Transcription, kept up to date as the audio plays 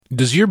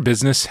Does your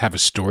business have a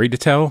story to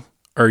tell?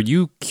 Are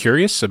you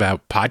curious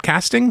about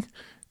podcasting?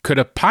 Could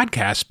a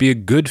podcast be a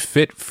good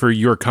fit for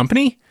your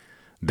company?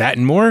 That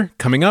and more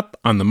coming up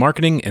on the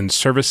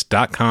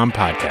marketingandservice.com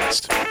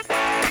podcast.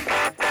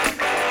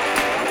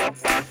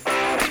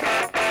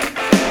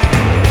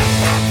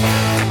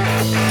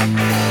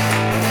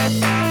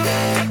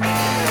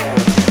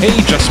 Hey,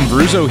 Justin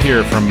Bruzzo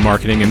here from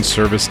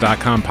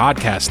marketingandservice.com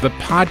podcast, the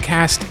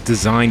podcast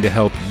designed to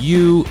help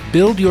you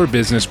build your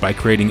business by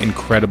creating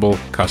incredible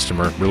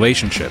customer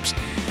relationships.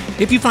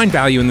 If you find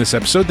value in this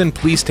episode, then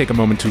please take a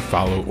moment to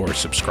follow or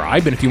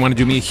subscribe. And if you want to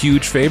do me a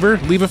huge favor,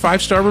 leave a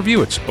 5-star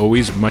review. It's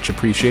always much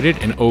appreciated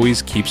and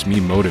always keeps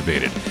me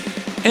motivated.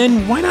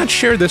 And why not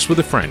share this with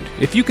a friend?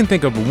 If you can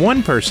think of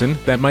one person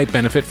that might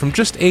benefit from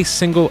just a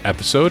single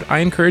episode, I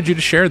encourage you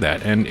to share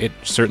that, and it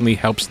certainly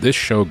helps this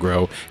show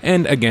grow,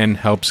 and again,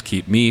 helps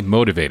keep me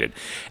motivated.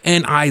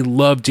 And I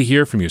love to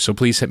hear from you, so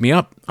please hit me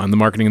up on the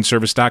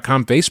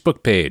marketingandservice.com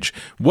Facebook page.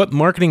 What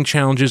marketing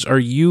challenges are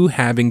you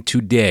having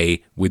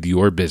today with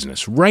your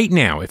business? Right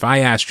now, if I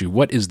asked you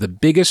what is the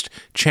biggest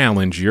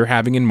challenge you're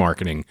having in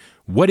marketing,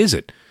 what is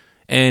it?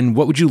 And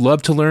what would you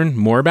love to learn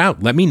more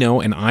about? Let me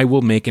know, and I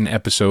will make an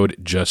episode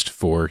just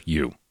for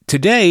you.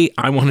 Today,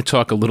 I want to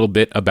talk a little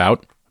bit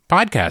about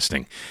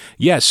podcasting.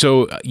 Yeah,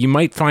 so you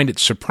might find it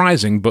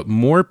surprising, but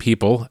more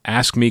people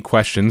ask me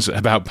questions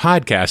about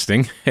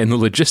podcasting and the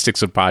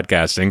logistics of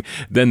podcasting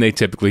than they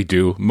typically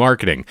do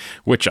marketing,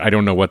 which I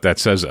don't know what that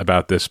says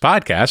about this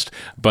podcast,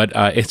 but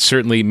it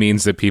certainly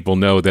means that people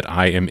know that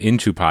I am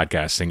into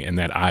podcasting and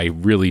that I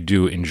really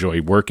do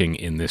enjoy working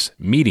in this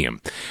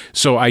medium.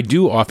 So I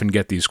do often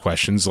get these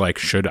questions like,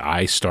 should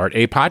I start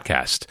a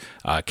podcast?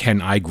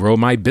 Can I grow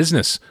my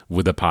business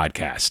with a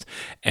podcast?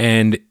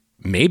 And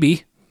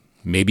maybe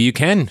you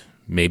can,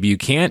 maybe you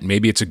can't,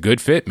 maybe it's a good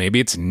fit, maybe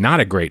it's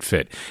not a great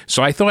fit.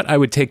 So I thought I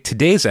would take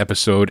today's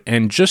episode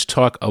and just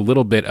talk a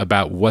little bit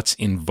about what's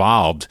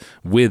involved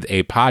with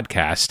a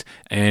podcast,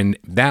 and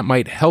that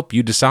might help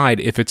you decide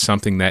if it's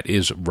something that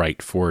is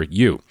right for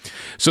you.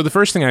 So the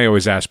first thing I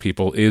always ask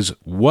people is,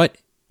 what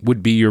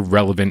would be your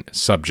relevant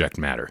subject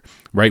matter,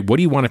 right? What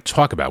do you want to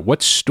talk about?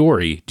 What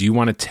story do you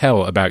want to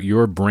tell about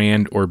your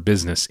brand or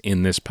business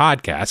in this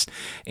podcast?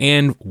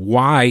 And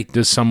why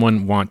does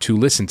someone want to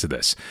listen to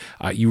this?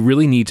 You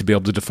really need to be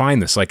able to define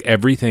this. Like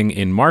everything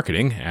in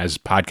marketing, as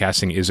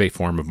podcasting is a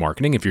form of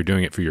marketing, if you're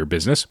doing it for your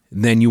business,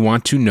 then you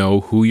want to know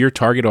who your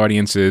target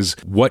audience is,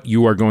 what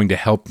you are going to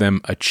help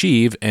them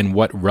achieve, and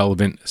what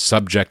relevant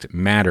subject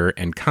matter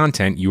and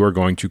content you are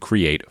going to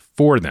create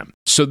for them.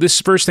 So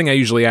this first thing I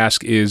usually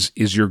ask is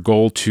your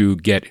goal to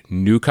get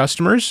new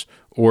customers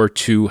or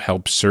to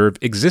help serve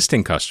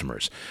existing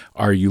customers?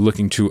 Are you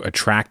looking to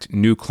attract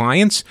new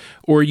clients,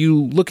 or are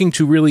you looking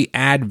to really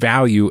add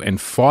value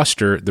and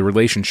foster the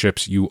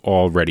relationships you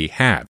already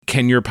have?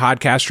 Can your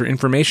podcast or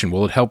information,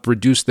 will it help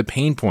reduce the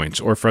pain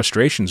points or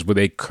frustrations with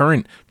a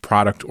current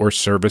product or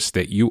service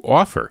that you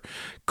offer?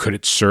 Could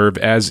it serve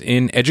as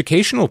an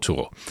educational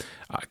tool?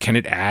 Can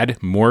it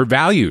add more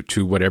value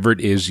to whatever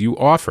it is you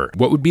offer?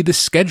 What would be the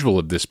schedule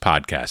of this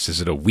podcast?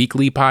 Is it a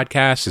weekly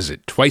podcast? Is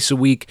it twice a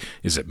week?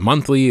 Is it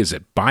monthly? Is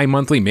it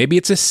bi-monthly? Maybe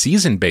it's a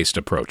season-based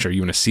approach. Are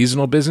you in a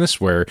seasonal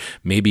business where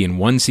maybe in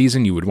one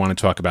season you would want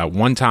to talk about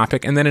one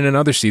topic and then in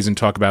another season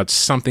talk about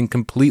something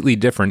completely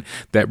different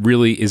that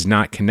really is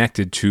not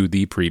connected to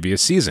the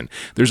previous season?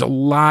 There's a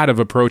lot of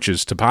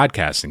approaches to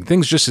podcasting.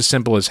 Things just as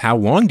simple as, how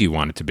long do you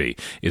want it to be?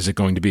 Is it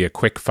going to be a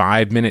quick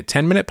 5-minute,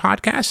 10-minute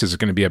podcast? Is it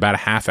going to be about a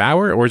half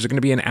hour? Or is it going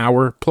to be an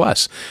hour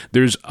plus?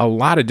 There's a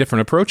lot of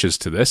different approaches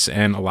to this,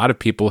 and a lot of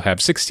people have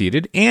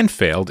succeeded and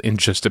failed in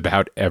just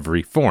about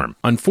every form.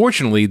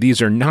 Unfortunately, these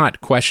are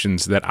not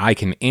questions that I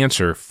can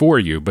answer for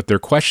you, but they're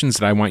questions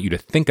that I want you to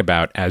think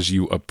about as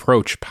you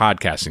approach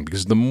podcasting,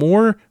 because the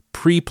more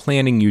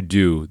pre-planning you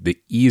do, the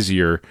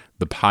easier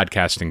the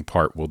podcasting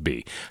part will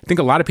be. I think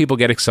a lot of people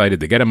get excited.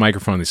 They get a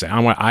microphone. They say,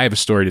 I have a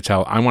story to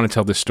tell. I want to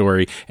tell this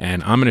story,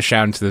 and I'm going to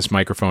shout into this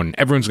microphone, and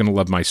everyone's going to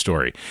love my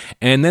story.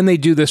 And then they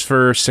do this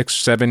for 6,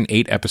 7,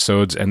 8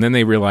 episodes, and then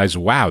they realize,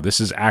 wow, this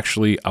is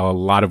actually a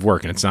lot of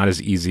work, and it's not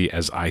as easy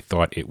as I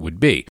thought it would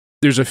be.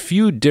 There's a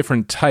few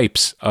different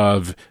types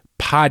of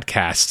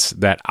podcasts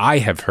that I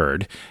have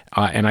heard,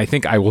 and I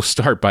think I will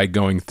start by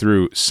going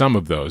through some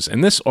of those.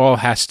 And this all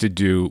has to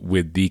do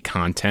with the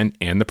content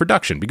and the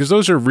production, because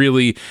those are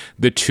really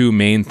the two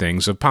main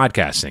things of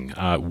podcasting.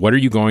 What are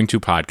you going to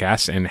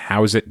podcast, and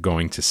how is it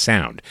going to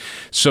sound?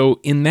 So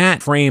in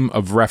that frame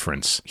of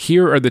reference,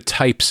 here are the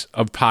types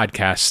of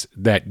podcasts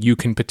that you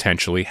can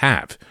potentially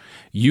have.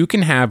 You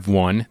can have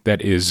one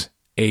that is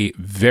a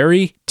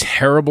very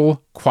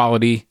terrible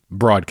quality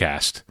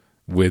broadcast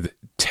with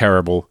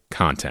terrible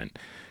content.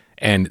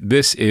 And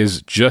this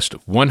is just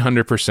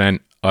 100%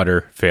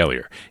 utter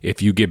failure.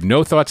 If you give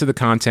no thought to the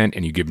content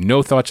and you give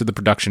no thought to the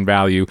production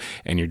value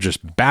and you're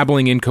just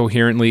babbling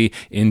incoherently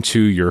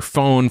into your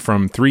phone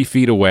from 3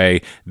 feet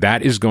away,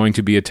 that is going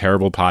to be a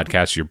terrible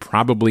podcast. You're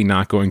probably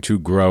not going to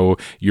grow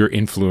your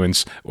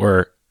influence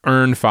or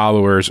earn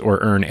followers or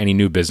earn any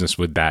new business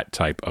with that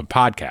type of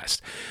podcast.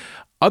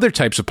 Other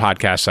types of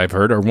podcasts I've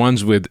heard are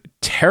ones with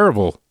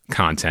terrible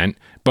content,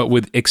 but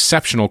with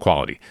exceptional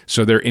quality.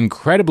 So they're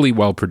incredibly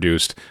well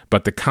produced,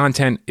 but the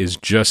content is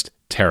just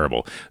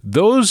terrible.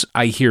 Those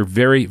I hear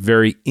very,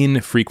 very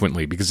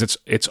infrequently because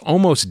it's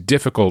almost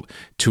difficult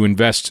to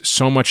invest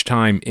so much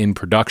time in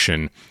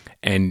production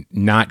and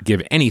not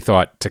give any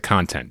thought to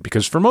content.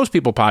 Because for most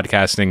people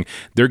podcasting,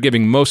 they're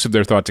giving most of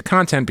their thought to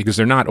content because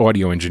they're not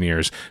audio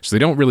engineers, so they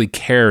don't really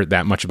care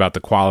that much about the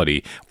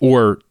quality,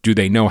 or do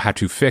they know how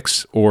to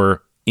fix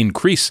or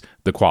increase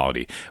the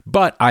quality.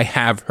 But I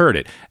have heard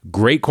it.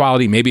 Great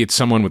quality. Maybe it's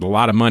someone with a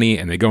lot of money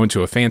and they go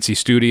into a fancy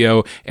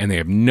studio and they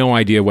have no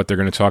idea what they're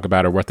going to talk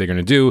about or what they're going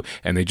to do,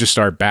 and they just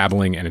start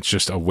babbling and it's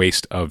just a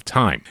waste of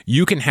time.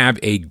 You can have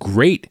a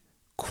great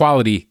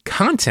quality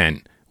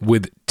content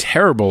with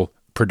terrible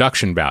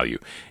production value.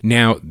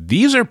 Now,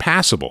 these are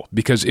passable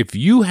because if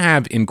you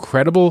have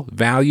incredible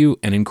value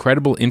and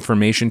incredible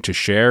information to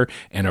share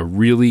and a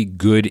really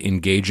good,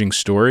 engaging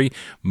story,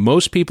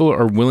 most people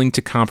are willing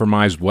to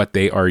compromise what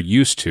they are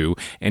used to.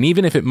 And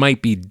even if it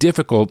might be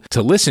difficult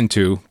to listen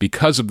to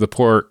because of the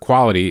poor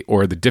quality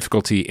or the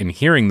difficulty in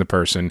hearing the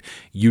person,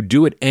 you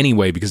do it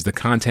anyway because the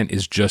content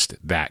is just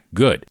that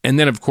good. And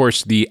then, of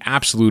course, the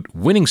absolute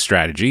winning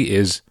strategy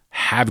is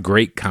have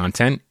great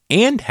content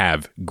and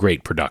have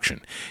great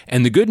production.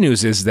 And the good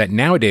news is that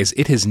nowadays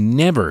it has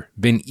never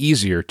been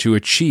easier to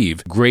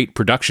achieve great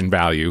production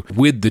value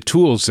with the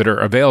tools that are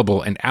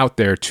available and out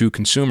there to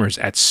consumers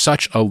at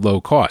such a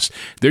low cost.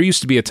 There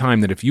used to be a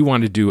time that if you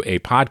wanted to do a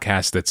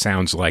podcast that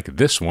sounds like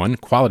this one,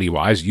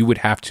 quality-wise, you would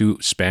have to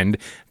spend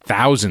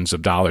thousands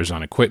of dollars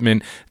on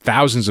equipment,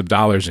 thousands of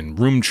dollars in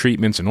room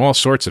treatments, and all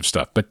sorts of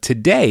stuff. But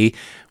today,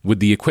 with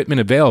the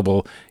equipment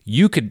available,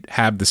 you could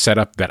have the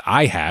setup that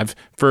I have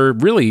for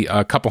really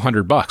a couple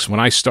 $100. When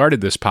I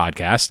started this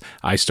podcast,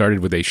 I started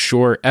with a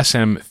Shure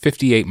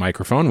SM58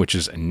 microphone, which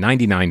is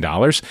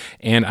 $99,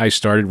 and I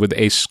started with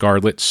a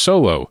Scarlett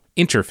Solo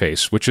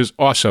interface, which is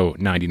also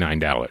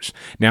 $99.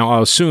 Now,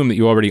 I'll assume that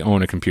you already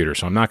own a computer,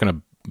 so I'm not going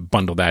to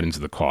bundle that into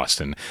the cost.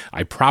 And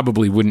I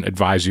probably wouldn't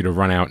advise you to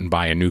run out and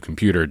buy a new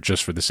computer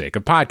just for the sake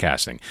of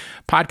podcasting.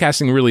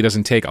 Podcasting really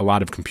doesn't take a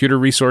lot of computer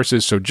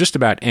resources, so just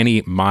about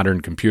any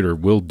modern computer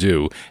will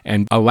do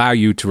and allow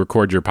you to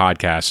record your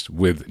podcast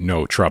with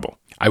no trouble.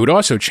 I would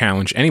also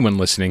challenge anyone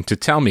listening to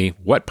tell me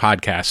what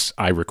podcasts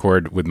I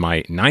record with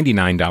my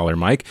 $99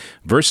 mic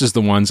versus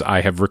the ones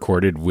I have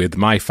recorded with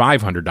my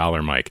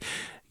 $500 mic.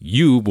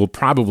 You will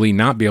probably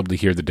not be able to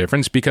hear the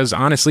difference because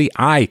honestly,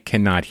 I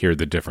cannot hear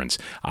the difference.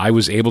 I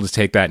was able to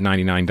take that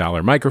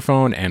 $99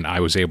 microphone and I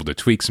was able to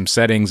tweak some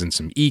settings and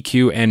some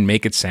EQ and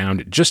make it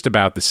sound just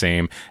about the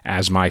same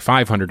as my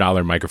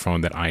 $500 microphone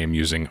that I am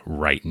using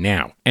right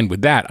now. And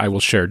with that, I will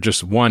share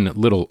just one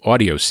little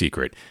audio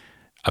secret.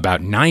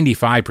 About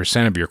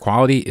 95% of your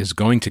quality is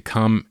going to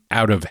come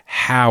out of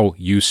how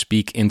you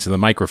speak into the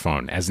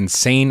microphone. As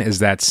insane as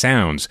that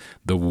sounds,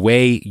 the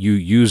way you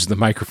use the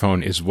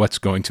microphone is what's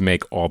going to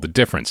make all the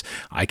difference.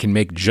 I can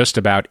make just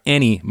about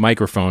any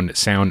microphone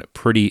sound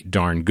pretty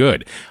darn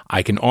good.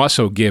 I can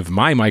also give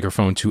my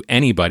microphone to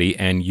anybody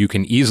and you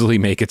can easily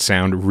make it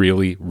sound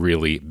really,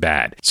 really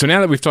bad. So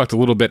now that we've talked a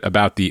little bit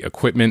about the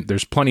equipment,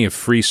 there's plenty of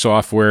free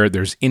software.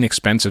 There's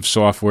inexpensive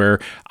software.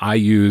 I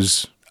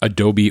use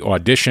Adobe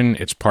Audition.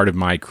 It's part of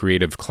my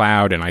Creative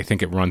Cloud, and I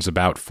think it runs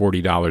about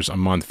 $40 a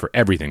month for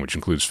everything, which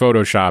includes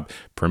Photoshop,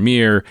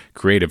 Premiere,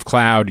 Creative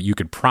Cloud. You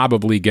could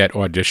probably get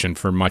Audition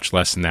for much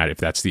less than that if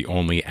that's the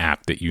only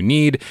app that you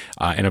need.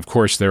 And of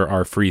course, there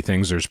are free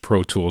things. There's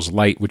Pro Tools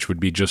Lite, which would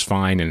be just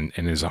fine and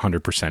is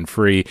 100%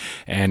 free.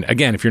 And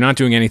again, if you're not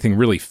doing anything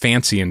really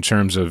fancy in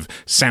terms of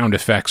sound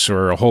effects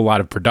or a whole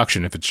lot of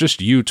production, if it's just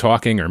you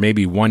talking or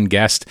maybe one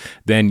guest,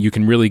 then you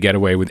can really get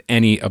away with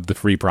any of the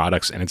free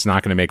products, and it's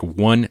not going to make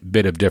one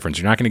bit of difference.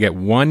 You're not going to get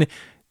one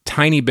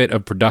tiny bit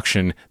of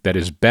production that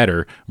is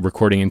better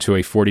recording into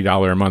a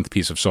 $40 a month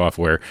piece of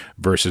software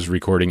versus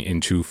recording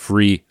into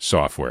free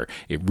software.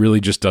 It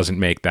really just doesn't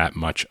make that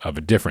much of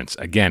a difference.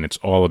 Again, it's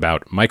all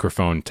about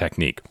microphone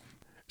technique.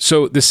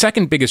 So the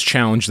second biggest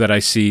challenge that I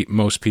see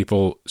most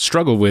people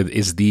struggle with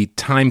is the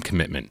time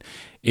commitment.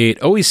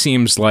 It always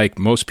seems like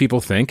most people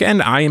think,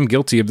 and I am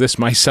guilty of this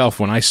myself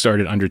when I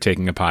started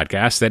undertaking a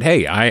podcast, that,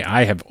 hey,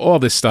 I have all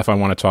this stuff I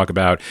want to talk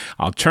about.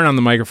 I'll turn on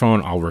the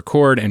microphone, I'll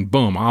record, and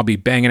boom, I'll be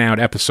banging out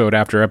episode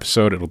after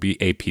episode. It'll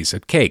be a piece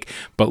of cake.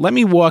 But let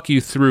me walk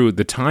you through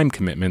the time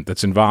commitment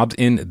that's involved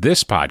in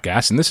this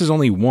podcast, and this is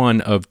only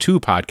one of 2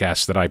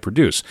 podcasts that I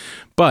produce.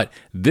 But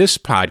this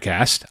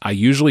podcast, I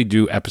usually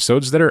do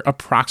episodes that are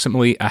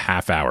approximately a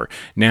half hour.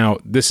 Now,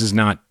 this is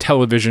not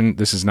television.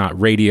 This is not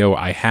radio.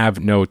 I have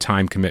no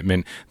time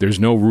commitment. There's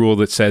no rule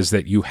that says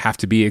that you have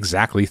to be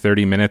exactly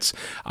 30 minutes.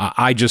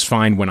 I just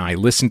find when I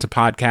listen to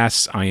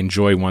podcasts, I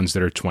enjoy ones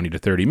that are 20 to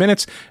 30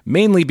 minutes,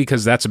 mainly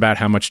because that's about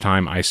how much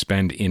time I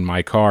spend in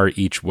my car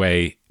each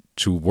way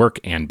to work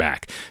and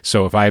back.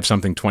 So if I have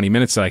something 20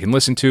 minutes that I can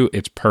listen to,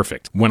 it's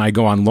perfect. When I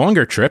go on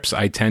longer trips,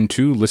 I tend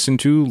to listen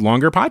to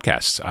longer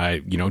podcasts.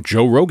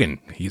 Joe Rogan,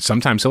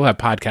 sometimes he'll have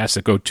podcasts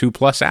that go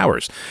 2+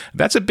 hours.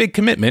 That's a big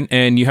commitment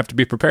and you have to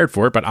be prepared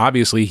for it, but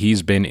obviously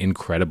he's been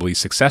incredibly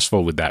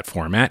successful with that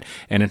format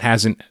and it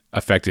hasn't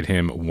affected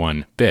him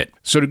one bit.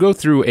 So to go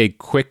through a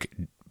quick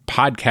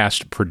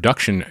podcast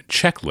production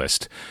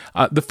checklist,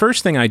 the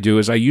first thing I do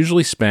is I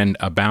usually spend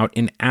about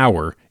an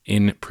hour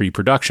in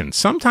pre-production.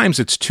 Sometimes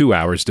it's 2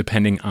 hours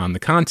depending on the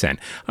content.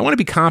 I want to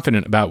be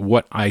confident about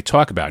what I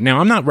talk about. Now,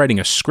 I'm not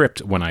writing a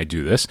script when I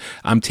do this.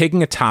 I'm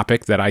taking a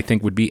topic that I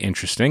think would be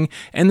interesting,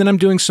 and then I'm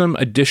doing some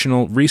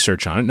additional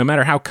research on it. No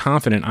matter how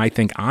confident I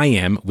think I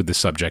am with the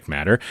subject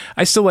matter,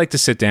 I still like to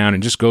sit down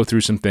and just go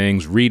through some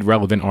things, read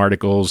relevant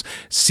articles,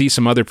 see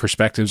some other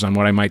perspectives on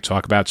what I might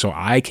talk about so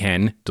I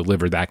can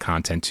deliver that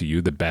content to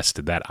you the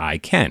best that I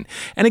can.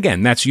 And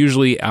again, that's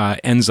usually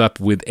ends up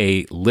with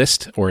a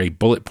list or a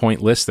bullet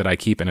point list that I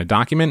keep in a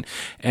document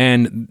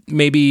and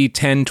maybe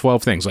 10,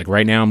 12 things. Like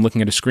right now I'm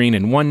looking at a screen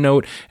in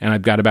OneNote and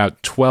I've got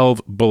about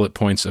 12 bullet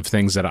points of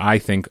things that I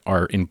think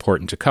are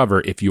important to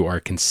cover if you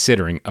are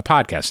considering a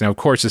podcast. Now, of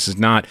course, this is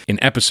not an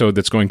episode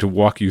that's going to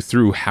walk you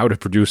through how to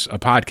produce a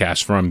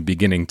podcast from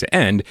beginning to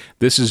end.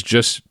 This is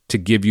just to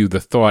give you the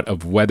thought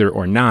of whether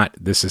or not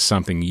this is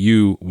something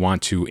you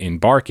want to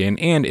embark in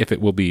and if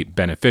it will be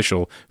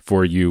beneficial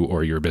for you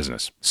or your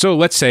business. So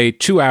let's say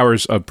 2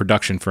 hours of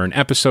production for an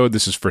episode.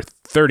 This is for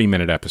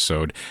 30-minute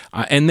episode.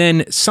 And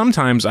then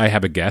sometimes I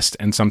have a guest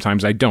and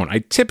sometimes I don't. I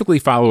typically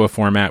follow a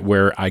format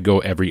where I go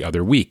every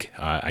other week.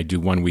 I do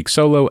 1 week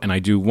solo and I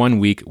do 1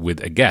 week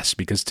with a guest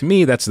because to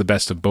me, that's the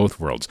best of both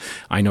worlds.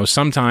 I know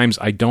sometimes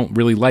I don't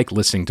really like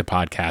listening to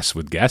podcasts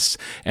with guests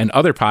and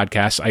other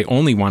podcasts I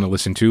only want to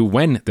listen to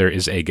when there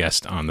is a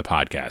guest on the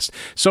podcast.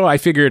 So I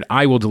figured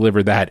I will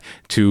deliver that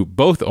to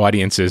both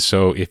audiences.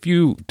 So if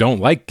you don't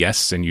like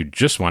guests and you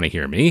just want to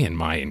hear me and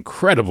my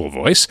incredible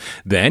voice,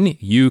 then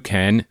you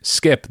can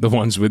skip the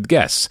ones with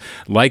guests.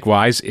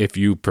 Likewise, if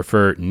you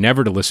prefer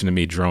never to listen to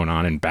me drone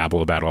on and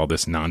babble about all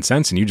this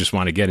nonsense and you just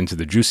want to get into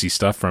the juicy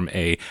stuff from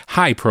a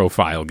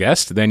high-profile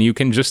guest, then you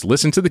can just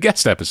listen to the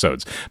guest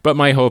episodes. But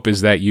my hope is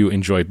that you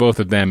enjoy both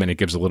of them and it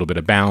gives a little bit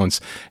of balance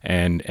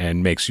and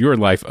makes your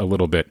life a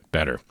little bit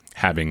better,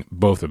 having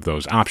both of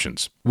those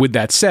options. With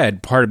that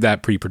said, part of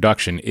that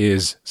pre-production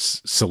is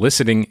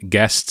soliciting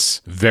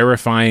guests,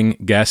 verifying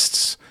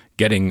guests,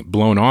 getting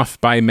blown off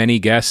by many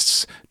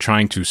guests,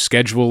 trying to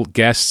schedule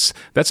guests.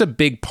 That's a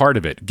big part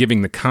of it.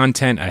 Giving the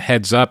content a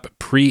heads up,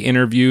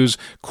 pre-interviews,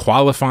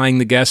 qualifying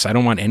the guests. I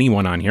don't want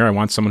anyone on here. I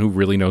want someone who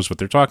really knows what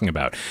they're talking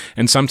about.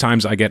 And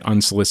sometimes I get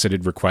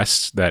unsolicited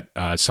requests that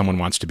someone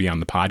wants to be on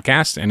the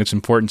podcast, and it's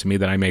important to me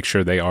that I make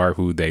sure they are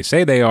who they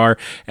say they are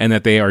and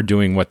that they are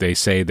doing what they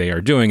say they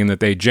are doing and that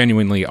they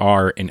genuinely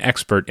are an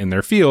expert in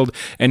their field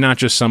and not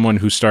just someone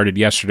who started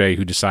yesterday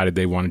who decided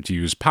they wanted to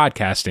use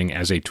podcasting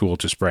as a tool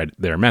to spread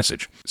their message.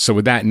 So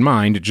with that in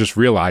mind, just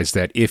realize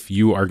that if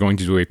you are going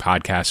to do a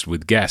podcast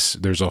with guests,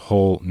 there's a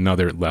whole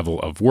nother level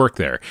of work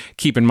there.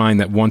 Keep in mind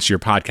that once your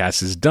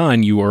podcast is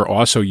done, you are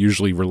also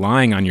usually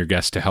relying on your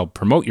guests to help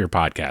promote your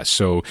podcast.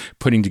 So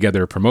putting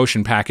together a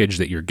promotion package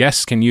that your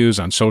guests can use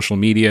on social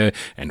media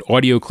and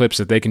audio clips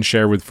that they can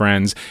share with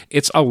friends,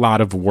 it's a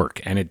lot of work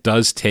and it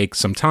does take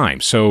some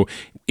time. So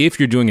if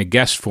you're doing a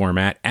guest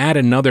format, add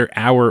another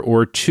hour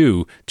or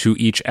two to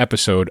each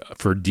episode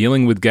for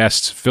dealing with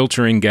guests,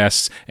 filtering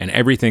guests, and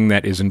everything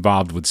that is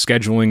involved with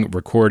scheduling,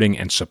 recording,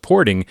 and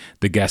supporting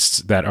the guests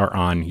that are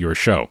on your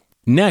show.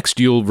 Next,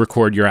 you'll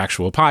record your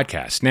actual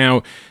podcast.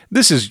 Now,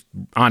 this is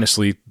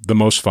honestly the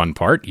most fun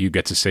part. You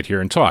get to sit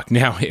here and talk.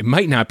 Now, it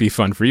might not be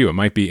fun for you. It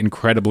might be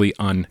incredibly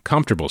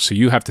uncomfortable. So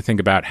you have to think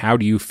about how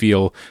do you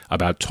feel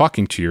about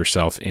talking to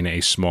yourself in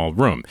a small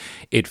room.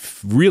 It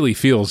really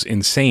feels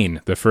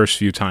insane the first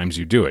few times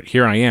you do it.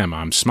 Here I am.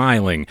 I'm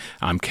smiling.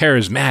 I'm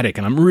charismatic.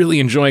 And I'm really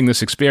enjoying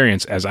this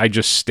experience as I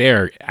just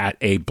stare at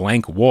a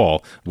blank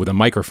wall with a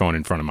microphone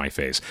in front of my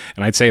face.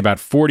 And I'd say about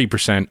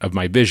 40% of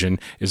my vision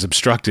is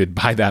obstructed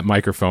by that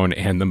microphone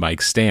and the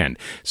mic stand.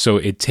 So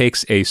it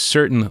takes a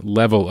certain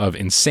level of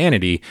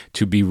insanity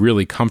to be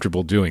really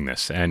comfortable doing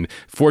this. And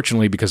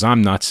fortunately, because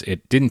I'm nuts,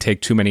 it didn't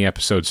take too many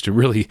episodes to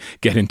really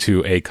get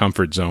into a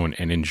comfort zone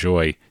and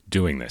enjoy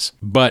doing this.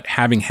 But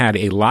having had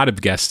a lot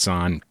of guests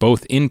on,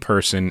 both in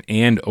person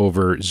and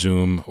over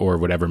Zoom or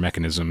whatever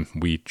mechanism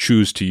we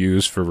choose to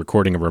use for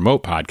recording a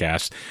remote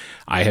podcast,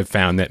 I have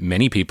found that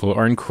many people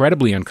are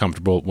incredibly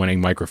uncomfortable when a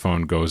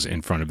microphone goes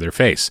in front of their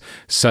face.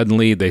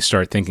 Suddenly, they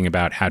start thinking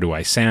about, how do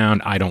I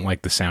sound? I don't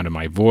like the sound of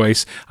my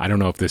voice. I don't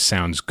know if this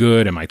sounds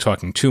good. Am I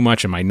talking too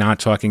much? Am I not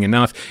talking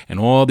enough? And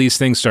all these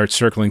things start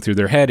circling through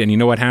their head. And you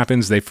know what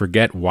happens? They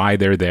forget why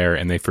they're there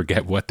and they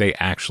forget what they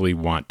actually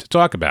want to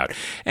talk about.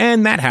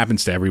 And that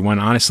happens to everyone.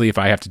 Honestly, if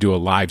I have to do a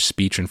live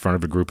speech in front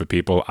of a group of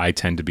people, I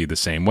tend to be the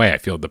same way. I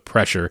feel the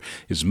pressure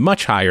is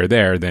much higher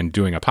there than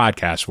doing a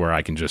podcast where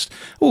I can just,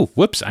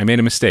 whoops, I made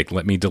a mistake.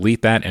 Let me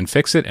delete that and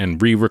fix it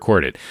and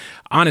re-record it.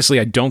 Honestly,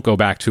 I don't go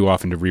back too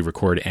often to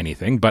re-record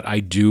anything, but I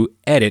do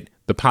edit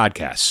the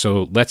podcast.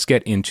 So let's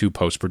get into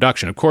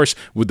post-production. Of course,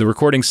 with the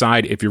recording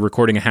side, if you're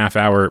recording a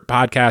half-hour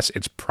podcast,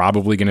 it's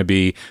probably going to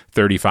be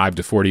 35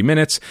 to 40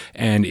 minutes.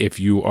 And if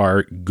you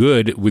are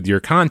good with your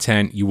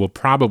content, you will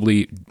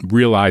probably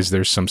realize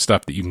there's some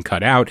stuff that you can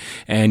cut out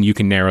and you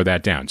can narrow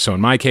that down. So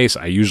in my case,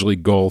 I usually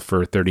goal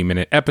for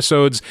 30-minute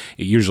episodes.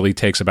 It usually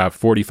takes about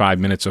 45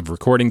 minutes of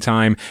recording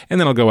time, and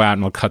then I'll go out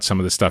and I'll cut some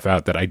of the stuff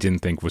out that I didn't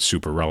think was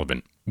super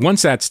relevant.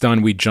 Once that's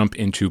done, we jump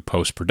into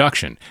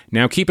post-production.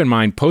 Now, keep in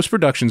mind,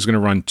 post-production is going to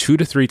run 2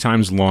 to 3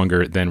 times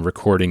longer than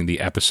recording the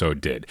episode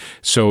did.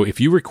 So if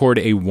you record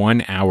a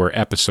 1-hour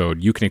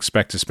episode, you can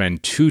expect to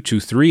spend 2 to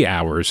 3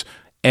 hours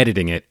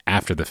editing it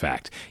after the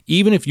fact.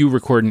 Even if you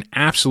record an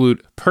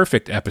absolute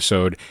perfect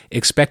episode,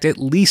 expect at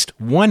least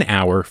 1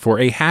 hour for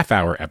a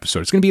half-hour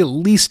episode. It's going to be at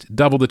least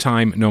double the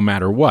time no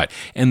matter what.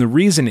 And the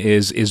reason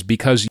is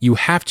because you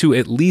have to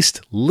at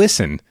least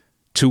listen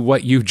to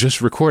what you just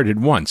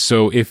recorded once.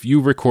 So if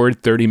you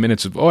record 30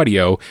 minutes of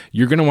audio,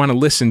 you're going to want to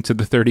listen to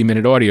the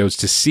 30-minute audios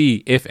to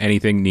see if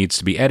anything needs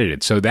to be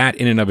edited. So that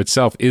in and of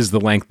itself is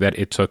the length that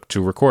it took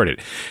to record it.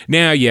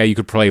 Now, yeah, you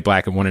could play it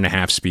back at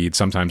 1.5 speed.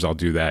 Sometimes I'll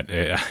do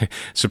that.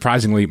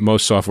 Surprisingly,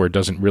 most software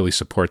doesn't really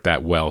support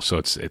that well, so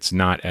it's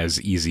not as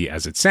easy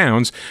as it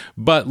sounds.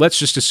 But let's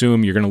just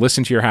assume you're going to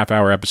listen to your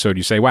half-hour episode.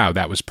 You say, wow,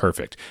 that was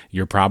perfect.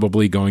 You're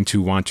probably going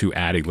to want to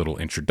add a little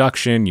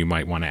introduction. You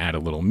might want to add a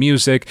little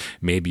music.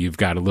 Maybe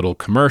you've got a little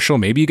commercial.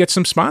 Maybe you get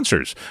some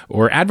sponsors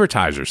or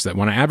advertisers that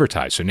want to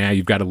advertise. So now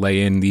you've got to lay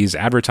in these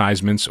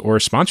advertisements or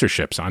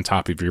sponsorships on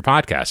top of your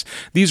podcast.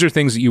 These are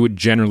things that you would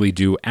generally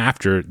do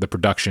after the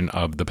production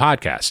of the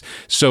podcast.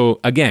 So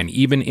again,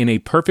 even in a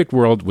perfect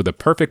world with a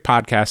perfect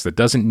podcast that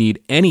doesn't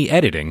need any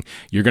editing,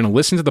 you're going to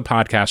listen to the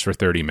podcast for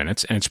 30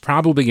 minutes, and it's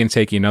probably going to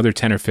take you another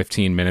 10 or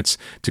 15 minutes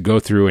to go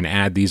through and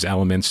add these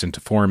elements and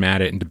to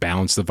format it and to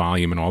balance the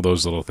volume and all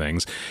those little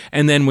things.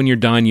 And then when you're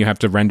done, you have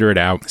to render it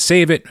out,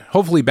 save it,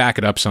 hopefully back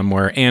it up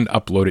somewhere, and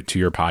upload it to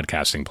your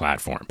podcasting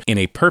platform. In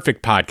a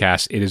perfect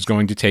podcast, it is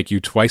going to take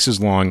you twice as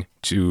long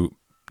to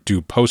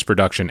do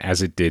post-production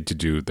as it did to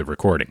do the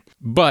recording.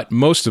 But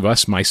most of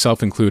us,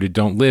 myself included,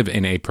 don't live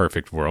in a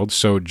perfect world,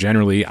 so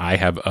generally I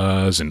have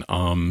uhs and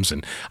ums,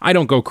 and I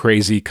don't go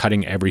crazy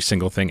cutting every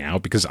single thing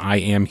out because I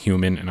am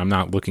human and I'm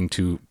not looking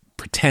to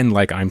pretend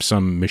like I'm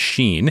some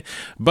machine.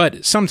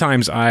 But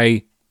sometimes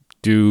I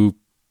do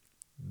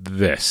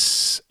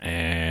this,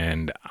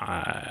 and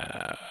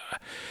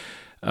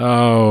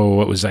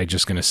what was I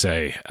just going to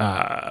say?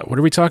 What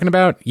are we talking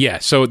about? Yeah,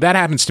 so that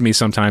happens to me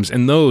sometimes,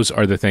 and those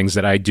are the things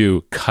that I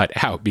do cut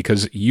out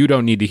because you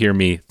don't need to hear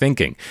me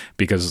thinking,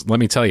 because let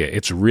me tell you,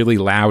 it's really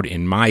loud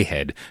in my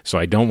head, so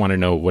I don't want to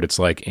know what it's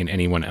like in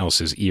anyone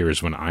else's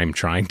ears when I'm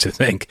trying to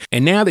think.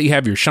 And now that you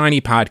have your shiny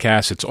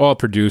podcast, it's all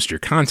produced, your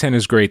content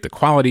is great, the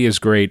quality is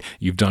great,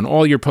 you've done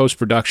all your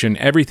post-production,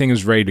 everything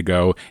is ready to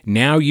go,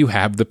 now you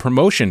have the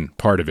promotion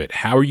part of it.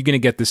 How are you going to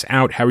get this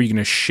out? How are you going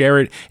to share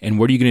it? And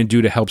what are you going to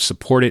do to help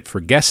support it for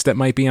guests that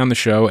might be on the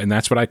show? And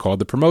that's what I call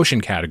the promotion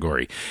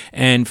category.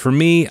 And for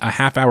me, a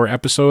half-hour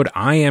episode,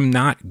 I am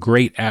not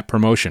great at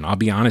promotion. I'll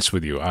be honest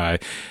with you.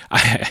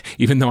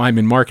 Even though I'm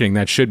in marketing,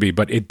 that should be,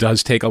 but it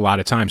does take a lot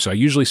of time. So I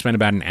usually spend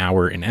about an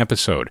hour an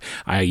episode.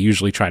 I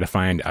usually try to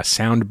find a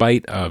sound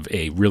bite of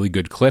a really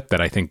good clip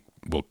that I think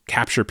will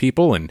capture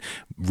people and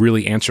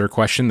really answer a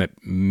question that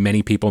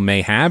many people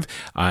may have.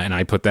 And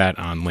I put that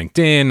on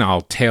LinkedIn.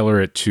 I'll tailor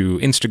it to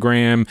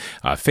Instagram,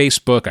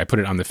 Facebook. I put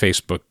it on the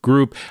Facebook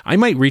group. I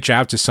might reach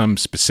out to some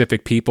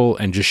specific people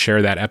and just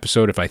share that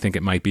episode if I think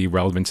it might be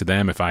relevant to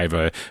them. If I have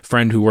a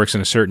friend who works in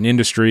a certain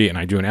industry and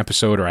I do an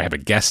episode, or I have a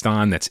guest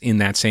on that's in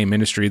that same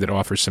industry that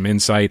offers some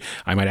insight,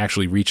 I might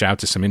actually reach out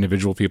to some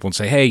individual people and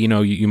say, hey,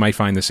 you might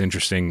find this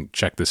interesting.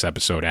 Check this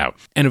episode out.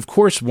 And of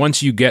course,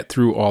 once you get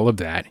through all of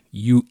that,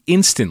 you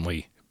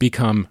instantly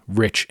become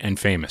rich and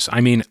famous. I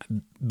mean,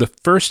 the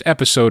first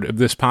episode of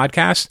this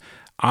podcast,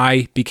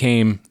 I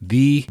became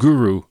the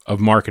guru of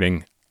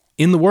marketing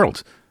in the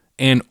world.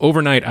 And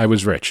overnight, I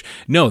was rich.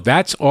 No,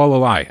 that's all a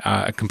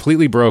lie.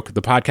 Completely broke.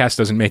 The podcast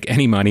doesn't make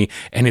any money,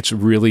 and it's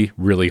really,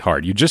 really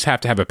hard. You just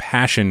have to have a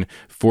passion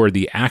for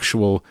the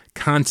actual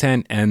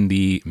content and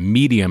the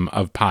medium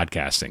of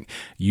podcasting.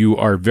 You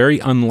are very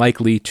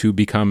unlikely to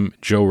become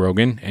Joe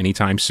Rogan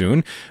anytime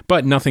soon,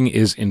 but nothing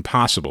is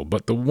impossible.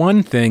 But the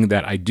one thing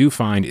that I do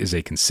find is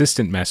a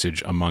consistent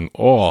message among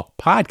all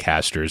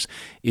podcasters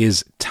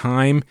is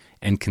time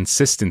and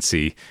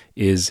consistency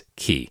is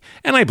key.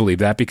 And I believe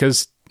that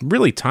because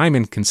really, time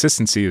and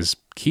consistency is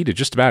key to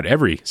just about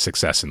every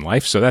success in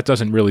life, so that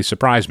doesn't really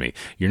surprise me.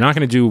 You're not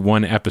going to do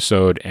one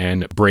episode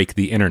and break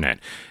the internet.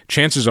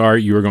 Chances are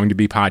you are going to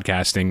be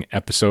podcasting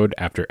episode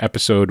after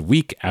episode,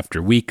 week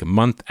after week,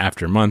 month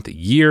after month,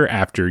 year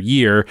after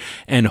year,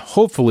 and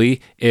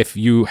hopefully, if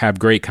you have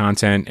great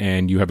content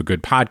and you have a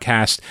good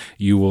podcast,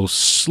 you will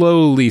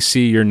slowly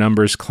see your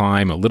numbers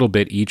climb a little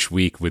bit each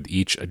week with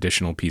each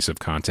additional piece of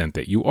content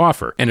that you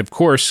offer. And of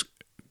course,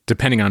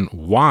 depending on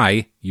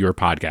why you're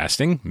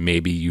podcasting,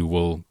 maybe you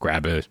will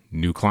grab a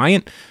new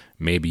client,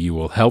 Maybe you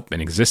will help an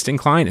existing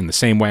client in the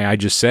same way I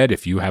just said.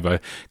 If you have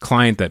a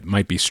client that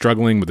might be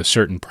struggling with a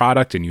certain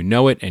product and you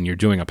know it, and you're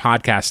doing a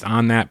podcast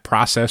on that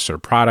process or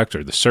product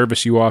or the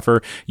service you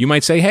offer, you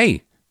might say,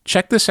 hey,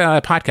 check this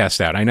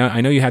podcast out. I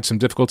know you had some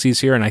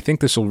difficulties here, and I think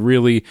this will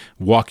really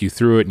walk you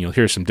through it, and you'll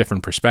hear some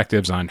different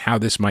perspectives on how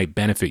this might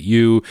benefit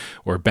you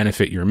or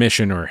benefit your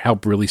mission or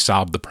help really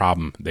solve the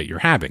problem that you're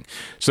having.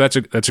 So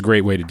that's a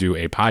great way to do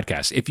a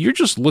podcast. If you're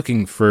just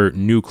looking for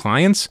new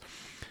clients,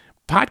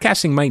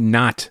 podcasting might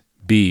not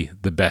be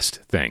the best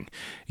thing.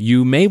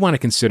 You may want to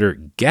consider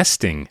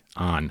guesting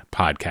on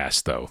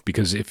podcasts, though,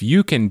 because if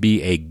you can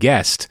be a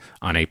guest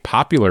on a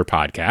popular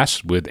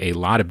podcast with a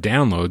lot of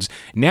downloads,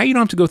 now you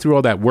don't have to go through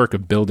all that work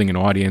of building an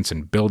audience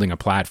and building a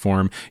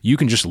platform. You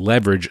can just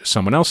leverage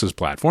someone else's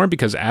platform,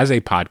 because as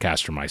a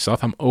podcaster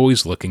myself, I'm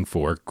always looking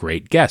for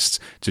great guests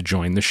to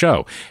join the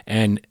show.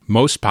 And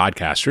most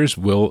podcasters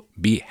will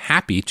be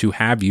happy to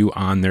have you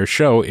on their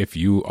show if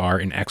you are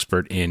an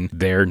expert in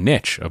their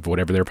niche of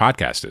whatever their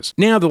podcast is.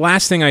 Now, the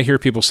last thing I hear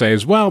people say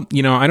is, well,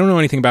 I don't know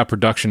anything about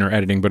production or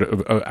editing,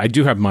 but I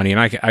do have money and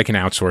I can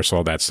outsource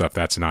all that stuff.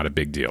 That's not a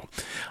big deal.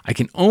 I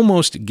can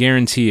almost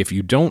guarantee if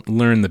you don't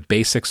learn the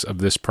basics of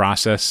this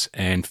process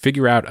and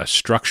figure out a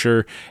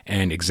structure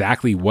and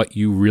exactly what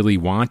you really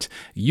want,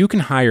 you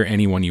can hire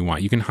anyone you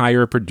want. You can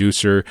hire a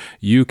producer,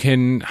 you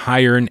can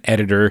hire an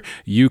editor,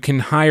 you can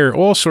hire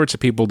all sorts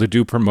of people to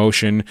do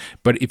promotion.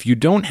 But if you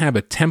don't have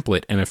a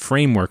template and a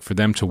framework for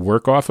them to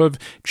work off of,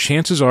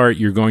 chances are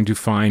you're going to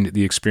find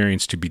the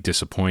experience to be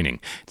disappointing.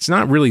 It's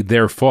not really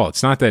their fault.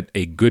 It's not that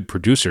a good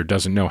producer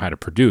doesn't know how to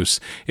produce.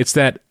 It's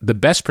that the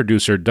best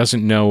producer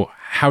doesn't know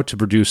how to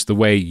produce the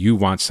way you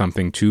want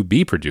something to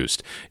be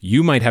produced.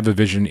 You might have a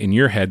vision in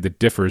your head that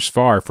differs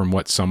far from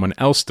what someone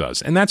else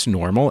does, and that's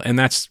normal, and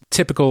that's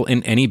typical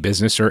in any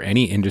business or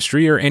any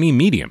industry or any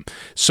medium.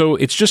 So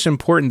it's just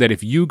important that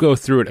if you go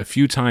through it a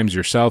few times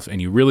yourself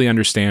and you really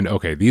understand,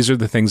 okay, these are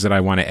the things that I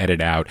want to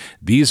edit out,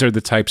 these are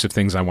the types of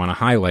things I want to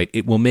highlight,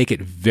 it will make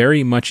it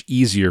very much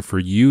easier for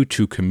you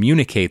to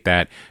communicate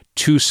that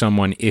to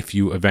someone if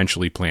you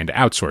eventually plan to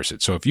outsource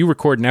it. So if you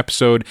record an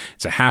episode,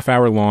 it's a half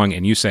hour long,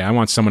 and you say, I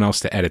want someone else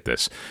to edit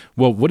this.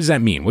 Well, what does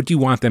that mean? What do you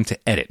want them to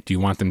edit? Do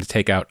you want them to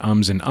take out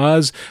ums and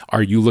uhs?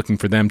 Are you looking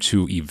for them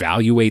to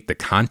evaluate the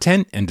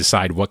content and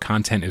decide what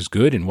content is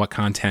good and what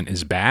content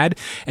is bad?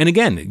 And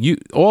again,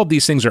 all of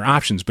these things are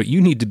options, but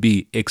you need to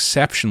be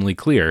exceptionally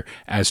clear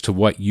as to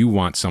what you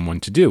want someone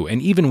to do.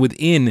 And even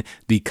within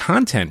the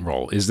content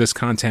role, is this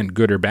content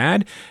good or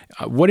bad?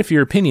 What if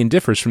your opinion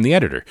differs from the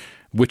editor?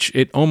 Which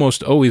it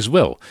almost always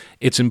will.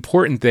 It's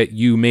important that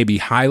you maybe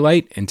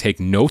highlight and take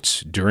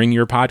notes during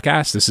your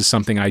podcast. This is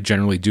something I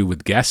generally do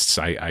with guests.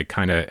 I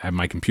kind of have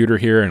my computer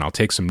here and I'll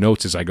take some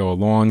notes as I go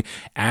along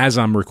as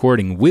I'm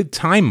recording with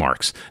time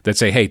marks that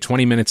say, hey,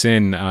 20 minutes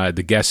in,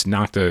 the guest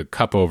knocked a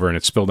cup over and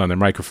it spilled on their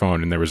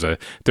microphone and there was a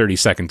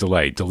 30-second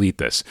delay. Delete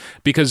this.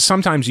 Because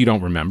sometimes you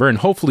don't remember, and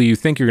hopefully you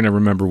think you're going to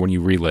remember when you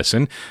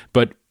re-listen,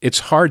 but it's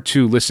hard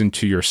to listen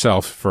to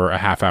yourself for a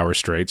half hour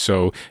straight.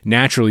 So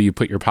naturally you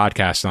put your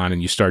podcast on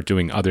and you start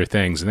doing other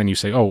things. And then you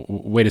say, oh,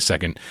 wait a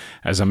second,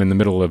 as I'm in the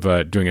middle of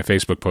doing a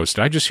Facebook post,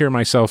 did I just hear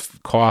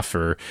myself cough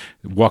or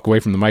walk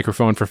away from the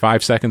microphone for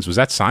 5 seconds? Was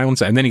that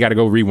silence? And then you got to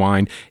go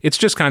rewind. It's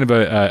just kind of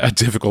a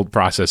difficult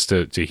process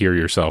to hear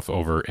yourself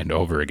over and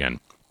over again.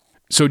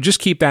 So just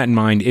keep that in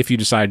mind if you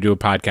decide to do a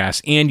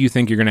podcast and you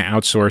think you're going to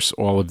outsource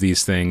all of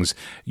these things.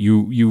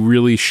 You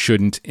really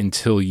shouldn't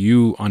until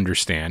you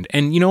understand.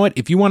 And you know what?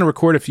 If you want to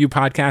record a few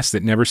podcasts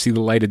that never see the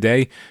light of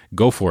day,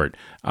 go for it.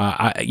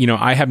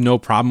 I have no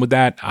problem with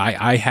that.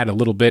 I had a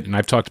little bit, and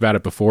I've talked about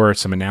it before,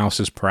 some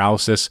analysis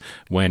paralysis.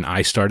 When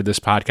I started this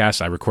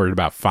podcast, I recorded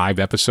about 5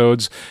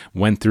 episodes,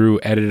 went through,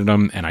 edited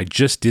them, and I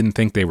just didn't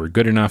think they were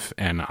good enough.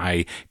 And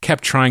I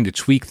kept trying to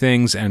tweak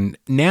things. And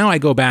now I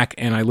go back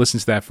and I listen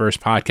to that first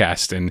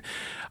podcast. And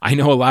I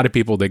know a lot of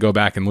people, they go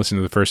back and listen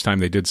to the first time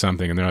they did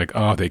something and they're like,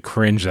 oh, they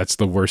cringe. That's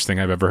the worst thing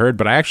I've ever heard.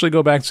 But I actually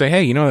go back and say,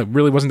 hey, it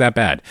really wasn't that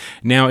bad.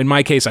 Now, in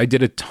my case, I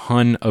did a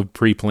ton of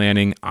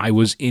pre-planning. I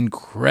was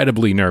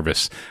incredibly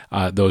nervous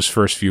those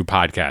first few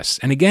podcasts.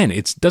 And again,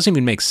 it doesn't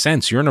even make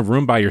sense. You're in a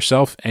room by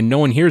yourself and no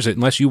one hears it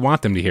unless you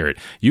want them to hear it.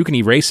 You can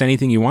erase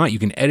anything you want. You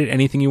can edit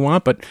anything you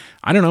want. But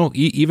I don't know,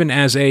 even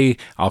as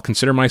I'll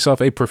consider myself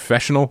a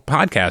professional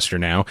podcaster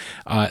now,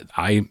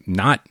 I'm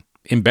not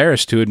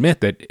embarrassed to admit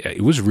that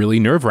it was really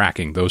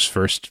nerve-wracking those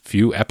first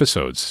few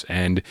episodes,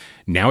 and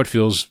now it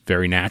feels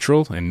very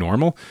natural and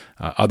normal.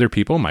 Other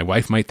people, my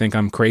wife might think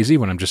I'm crazy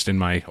when I'm just in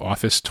my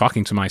office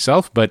talking to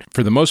myself, but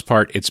for the most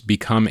part, it's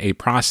become a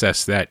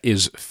process that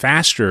is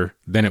faster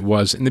than it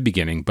was in the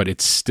beginning, but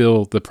it's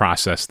still the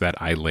process that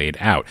I laid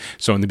out.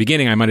 So in the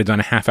beginning, I might have done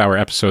a half-hour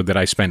episode that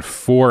I spent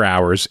 4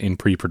 hours in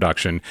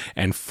pre-production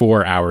and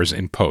 4 hours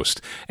in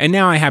post. And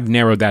now I have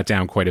narrowed that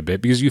down quite a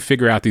bit because you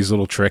figure out these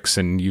little tricks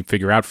and you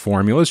figure out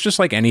formulas, just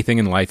like anything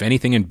in life,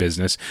 anything in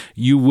business.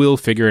 You will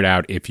figure it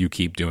out if you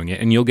keep doing it,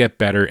 and you'll get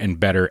better and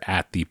better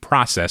at the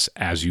process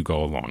as you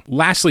go along.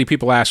 Lastly,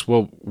 people ask,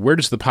 well, where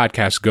does the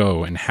podcast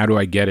go and how do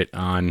I get it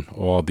on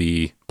all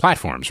the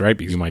platforms, right?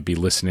 Because you might be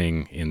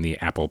listening in the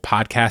Apple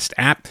Podcast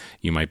app.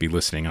 You might be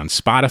listening on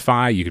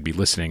Spotify. You could be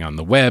listening on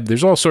the web.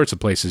 There's all sorts of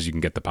places you can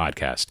get the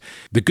podcast.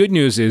 The good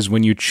news is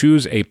when you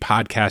choose a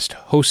podcast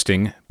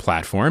hosting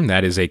platform,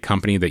 that is a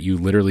company that you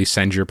literally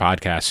send your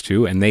podcast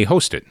to and they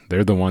host it.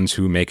 They're the ones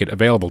who make it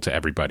available to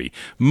everybody.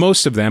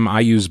 Most of them, I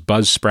use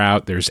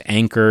Buzzsprout, there's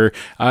Anchor,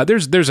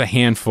 there's a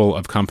handful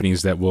of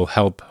companies that will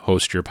help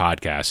host your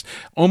podcast.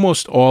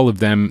 Almost all of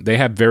them, they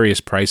have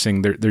various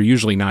pricing. They're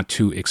usually not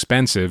too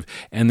expensive,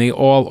 and they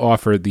all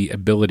offer the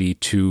ability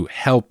to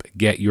help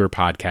get your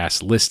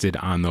podcast listed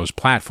on those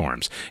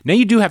platforms. Now,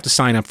 you do have to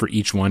sign up for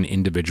each one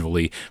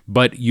individually,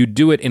 but you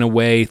do it in a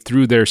way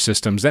through their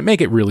systems that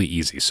make it really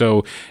easy.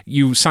 So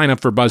you sign up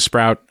for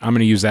Buzzsprout. I'm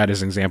going to use that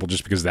as an example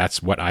just because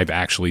that's what I've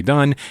actually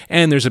done.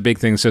 And there's a big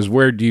thing that says,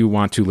 where do you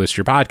want to list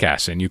your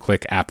podcast? And you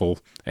click Apple,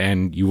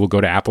 and you will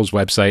go to Apple's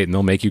website, and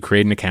they'll make you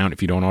create an account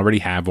if you don't already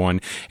have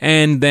one.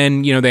 And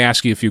then, they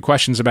ask you a few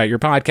questions about your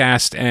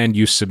podcast, and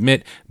you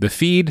submit the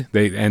feed.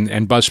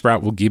 And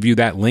Buzzsprout will give you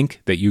that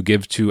link that you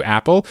give to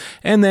Apple.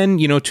 And then,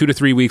 2 to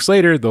 3 weeks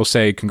later, they'll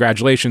say,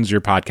 congratulations,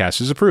 your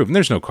podcast is approved. And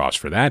there's no cost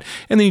for that.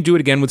 And then you do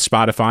it again with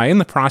Spotify, and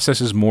the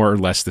process is more or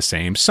less the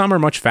same. Some are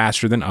much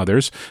faster than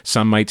others.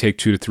 Some might take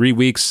 2 to 3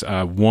 weeks.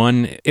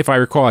 One, if I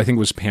recall, I think it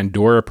was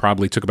Pandora,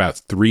 probably took about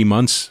 3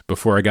 months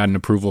before I got an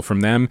approval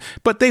from them,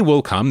 but they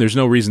will come. There's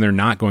no reason they're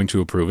not going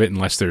to approve it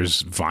unless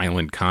there's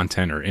violent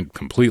content or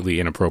completely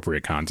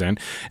inappropriate content.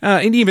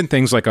 And even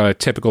things like a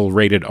typical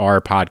rated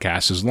R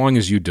podcast, as long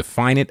as you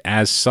define it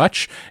as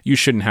such, you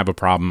shouldn't have a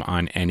problem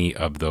on any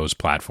of those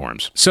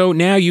platforms. So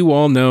now you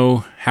all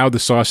know how the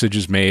sausage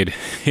is made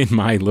in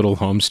my little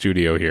home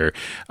studio here,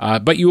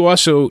 but you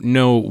also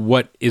know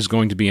what is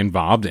going to be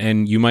involved,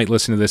 and you might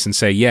listen to this and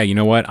say, yeah, you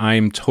know what,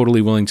 I'm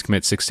totally willing to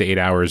commit 6 to 8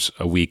 hours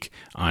a week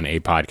on a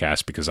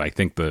podcast because I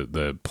think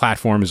the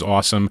platform is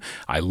awesome.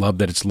 I love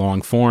that it's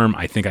long form.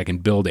 I think I can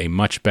build a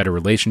much better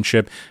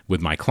relationship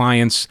with my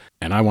clients,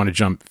 and I want to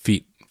jump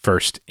feet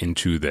first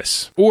into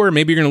this. Or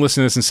maybe you're going to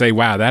listen to this and say,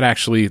 wow,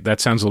 that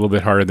sounds a little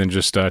bit harder than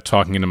just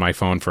talking into my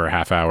phone for a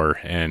half hour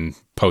and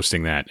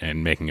posting that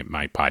and making it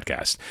my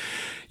podcast.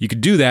 You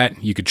could do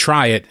that. You could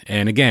try it.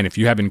 And again, if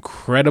you have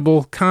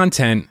incredible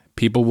content,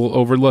 people will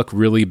overlook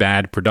really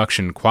bad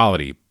production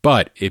quality.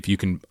 But if you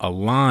can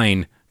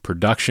align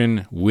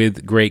production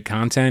with great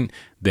content,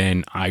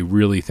 then I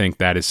really think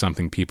that is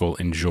something people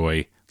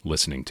enjoy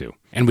listening to.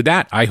 And with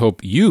that, I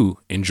hope you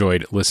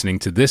enjoyed listening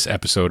to this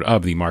episode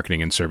of the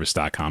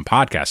marketingandservice.com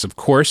podcast. Of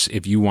course,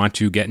 if you want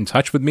to get in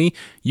touch with me,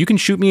 you can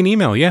shoot me an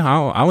email. Yeah,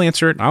 I'll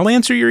answer it. I'll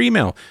answer your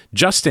email.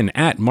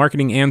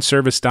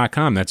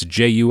 Justin@marketingandservice.com. That's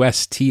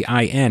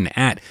JUSTIN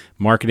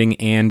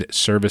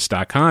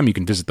 @marketingandservice.com. You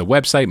can visit the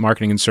website,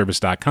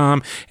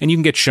 marketingandservice.com, and you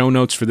can get show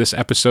notes for this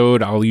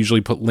episode. I'll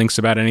usually put links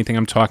about anything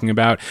I'm talking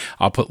about.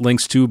 I'll put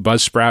links to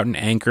Buzzsprout and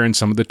Anchor and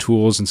some of the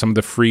tools and some of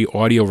the free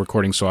audio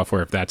recording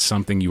software if that's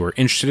something you are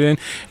interested in.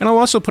 And I'll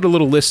also put a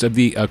little list of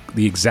the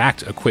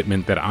exact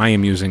equipment that I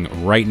am using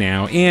right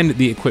now and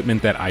the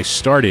equipment that I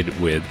started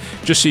with,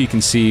 just so you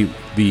can see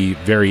the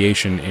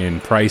variation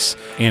in price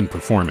and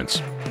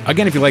performance.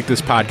 Again, if you like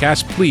this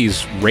podcast,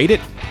 please rate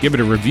it, give it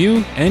a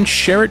review, and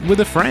share it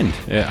with a friend.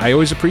 I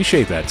always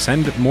appreciate that.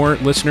 Send more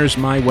listeners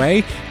my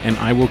way, and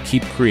I will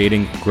keep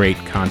creating great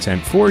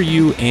content for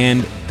you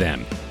and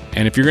them.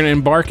 And if you're going to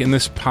embark in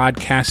this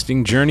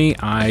podcasting journey,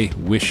 I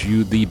wish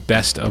you the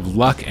best of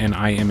luck, and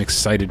I am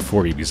excited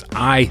for you because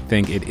I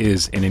think it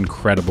is an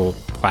incredible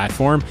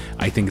platform.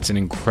 I think it's an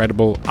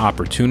incredible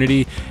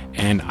opportunity,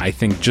 and I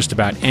think just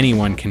about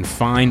anyone can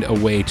find a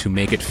way to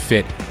make it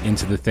fit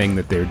into the thing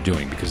that they're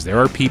doing, because there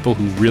are people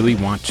who really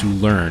want to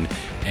learn,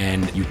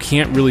 and you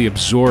can't really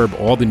absorb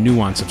all the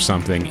nuance of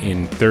something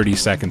in 30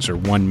 seconds or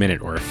 1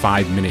 minute or a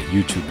 5-minute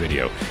YouTube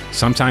video.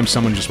 Sometimes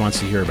someone just wants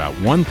to hear about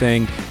one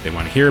thing. They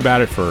want to hear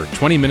about it for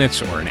 20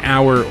 minutes or an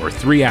hour or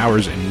 3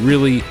 hours and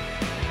really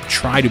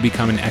try to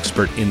become an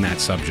expert in that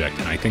subject.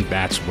 And I think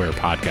that's where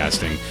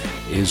podcasting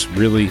is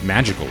really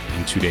magical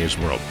in today's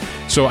world.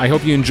 So I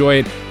hope you enjoy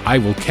it. I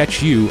will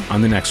catch you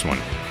on the next one.